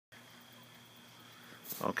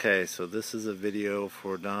Okay, so this is a video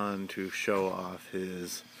for Don to show off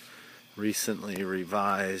his recently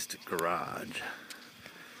revised garage.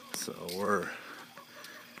 So we're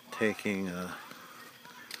taking a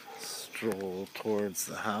stroll towards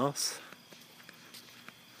the house.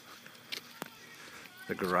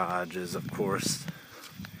 The garage is, of course,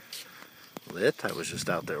 lit. I was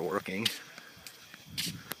just out there working.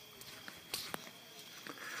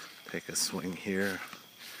 Take a swing here.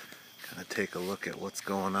 Kind of take a look at what's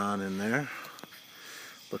going on in there.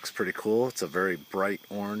 Looks pretty cool. It's a very bright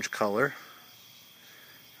orange color.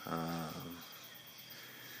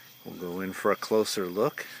 We'll go in for a closer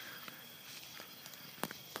look.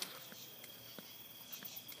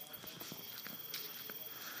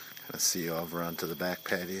 Kind of see over onto the back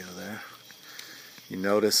patio there. You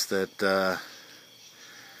notice that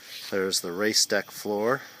there's the race deck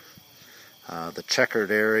floor. The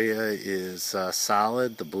checkered area is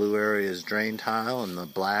solid, the blue area is drain tile, and the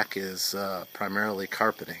black is primarily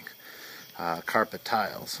carpeting, carpet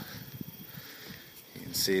tiles. You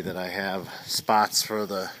can see that I have spots for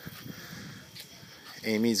the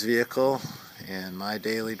Amy's vehicle and my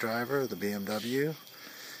daily driver, the BMW,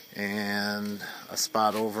 and a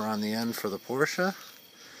spot over on the end for the Porsche,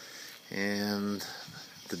 and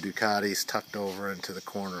the Ducati's tucked over into the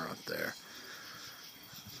corner up there.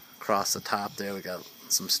 Across the top there we got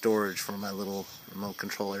some storage for my little remote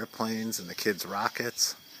control airplanes and the kids'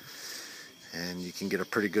 rockets, and you can get a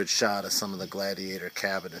pretty good shot of some of the Gladiator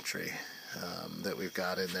cabinetry that we've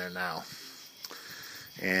got in there now.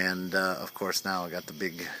 And of course now I got the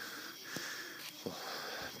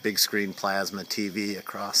big screen plasma TV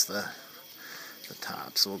across the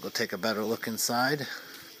top. So we'll go take a better look inside.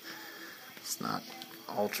 It's not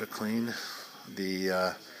ultra clean.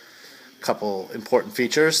 The couple important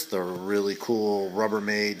features: the really cool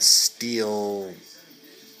Rubbermaid steel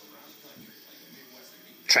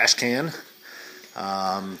trash can,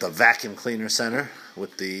 the vacuum cleaner center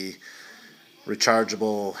with the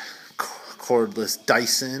rechargeable cordless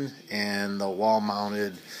Dyson, and the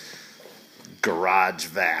wall-mounted garage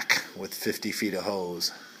vac with 50 feet of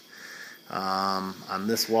hose. On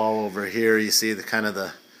this wall over here you see the kind of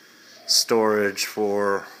the storage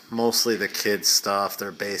for mostly the kids' stuff,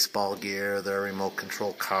 their baseball gear, their remote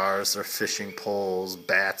control cars, their fishing poles,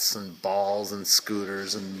 bats and balls and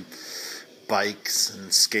scooters and bikes and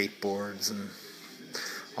skateboards and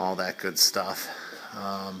all that good stuff.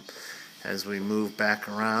 As we move back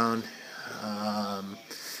around,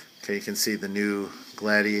 okay, you can see the new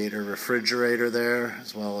Gladiator refrigerator there,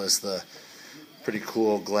 as well as the pretty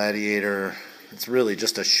cool Gladiator. It's really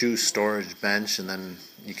just a shoe storage bench, and then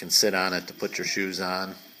you can sit on it to put your shoes on.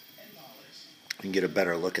 You can get a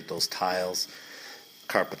better look at those tiles.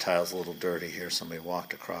 Carpet tile's a little dirty here. Somebody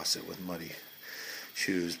walked across it with muddy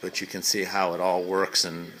shoes, but you can see how it all works,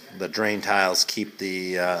 and the drain tiles keep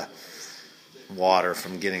the water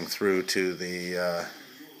from getting through to the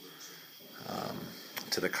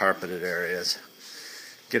carpeted areas.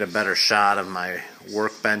 Get a better shot of my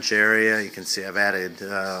workbench area. You can see I've added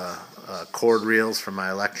cord reels for my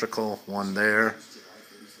electrical, one there,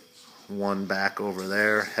 one back over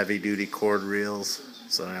there, heavy duty cord reels,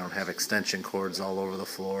 so I don't have extension cords all over the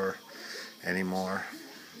floor anymore.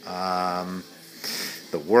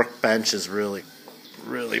 The workbench is really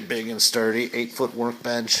big and sturdy, 8-foot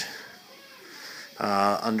workbench,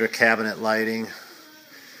 under cabinet lighting.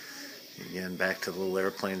 Again, back to the little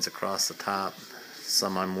airplanes across the top.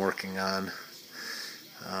 Some I'm working on.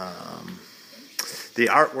 The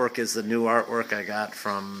artwork is the new artwork I got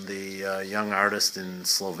from the young artist in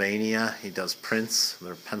Slovenia. He does prints.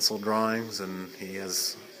 They're pencil drawings, and he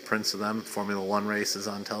has prints of them. Formula One races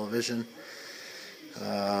on television.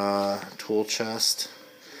 Tool chest.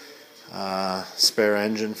 Spare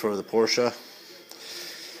engine for the Porsche.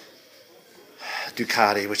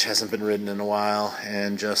 Ducati, which hasn't been ridden in a while,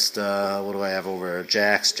 and just what do I have over there?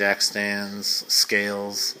 Jacks, jack stands,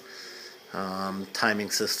 scales,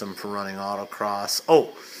 timing system for running autocross. Oh,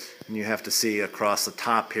 and you have to see across the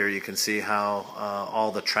top here, you can see how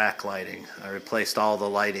all the track lighting. I replaced all the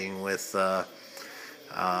lighting with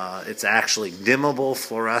it's actually dimmable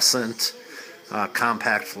fluorescent,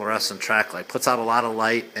 compact fluorescent track light. Puts out a lot of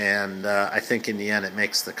light, and I think in the end it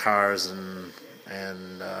makes the cars and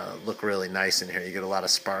look really nice in here. You get a lot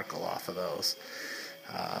of sparkle off of those.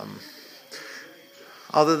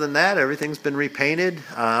 Other than that, everything's been repainted.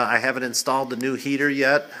 I haven't installed the new heater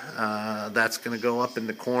yet. That's going to go up in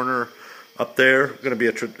the corner up there. Going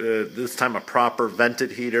to be this time a proper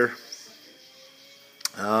vented heater.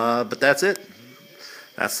 But that's it.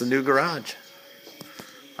 That's the new garage.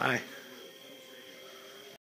 Bye.